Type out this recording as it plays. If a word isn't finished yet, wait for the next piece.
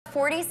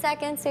40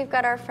 seconds, we've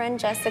got our friend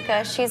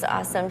Jessica. She's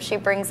awesome. She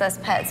brings us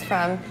pets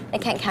from the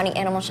Kent County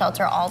Animal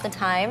Shelter all the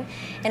time.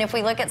 And if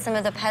we look at some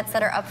of the pets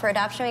that are up for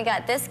adoption, we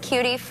got this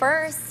cutie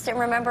first. And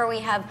remember, we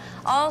have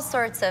all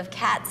sorts of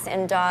cats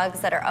and dogs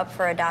that are up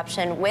for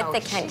adoption with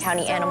the Kent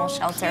County Animal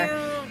Shelter.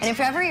 And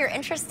if ever you're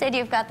interested,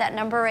 you've got that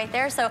number right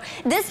there. So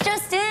this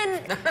just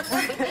in.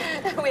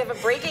 We have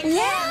a breaking cat.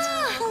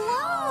 Yeah,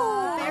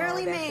 hello.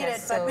 Barely made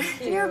it, so but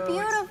cute. You're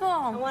beautiful.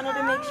 I wanted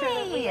to make sure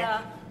that we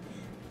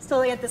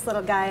still get this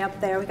little guy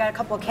up there. We got a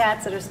couple of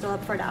cats that are still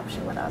up for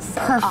adoption with us.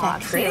 So.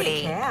 Perfect.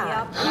 Pretty.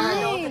 Yep. And our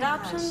adult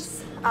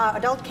adoptions,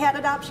 adult cat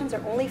adoptions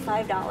are only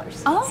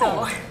 $5. Oh,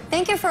 So.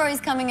 thank you for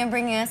always coming and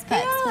bringing us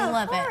pets. Yeah, We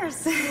love of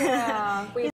course. it. Yeah.